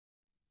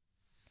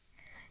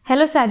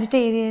Hello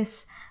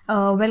Sagittarius.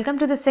 Welcome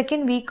to the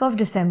second week of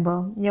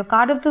December. Your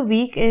card of the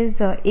week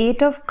is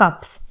Eight of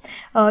Cups.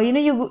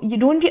 You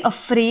don't be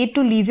afraid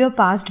to leave your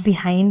past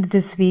behind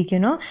this week.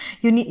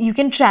 You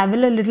can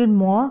travel a little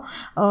more.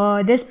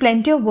 There's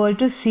plenty of world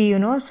to see.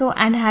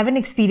 And have an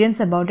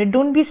experience about it.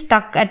 Don't be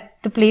stuck at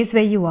the place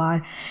where you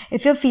are.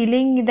 If you're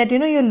feeling that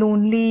you're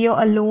lonely,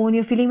 you're alone,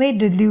 you're feeling very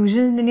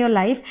delusioned in your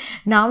life,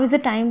 now is the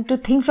time to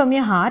think from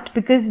your heart,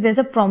 because there's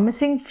a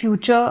promising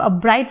future, a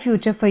bright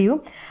future for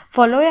you.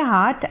 Follow your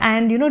heart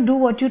and do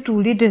what you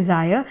truly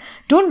desire.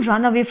 Don't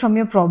run away from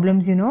your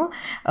problems,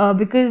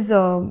 because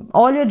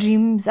all your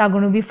dreams are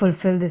going to be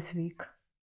fulfilled this week.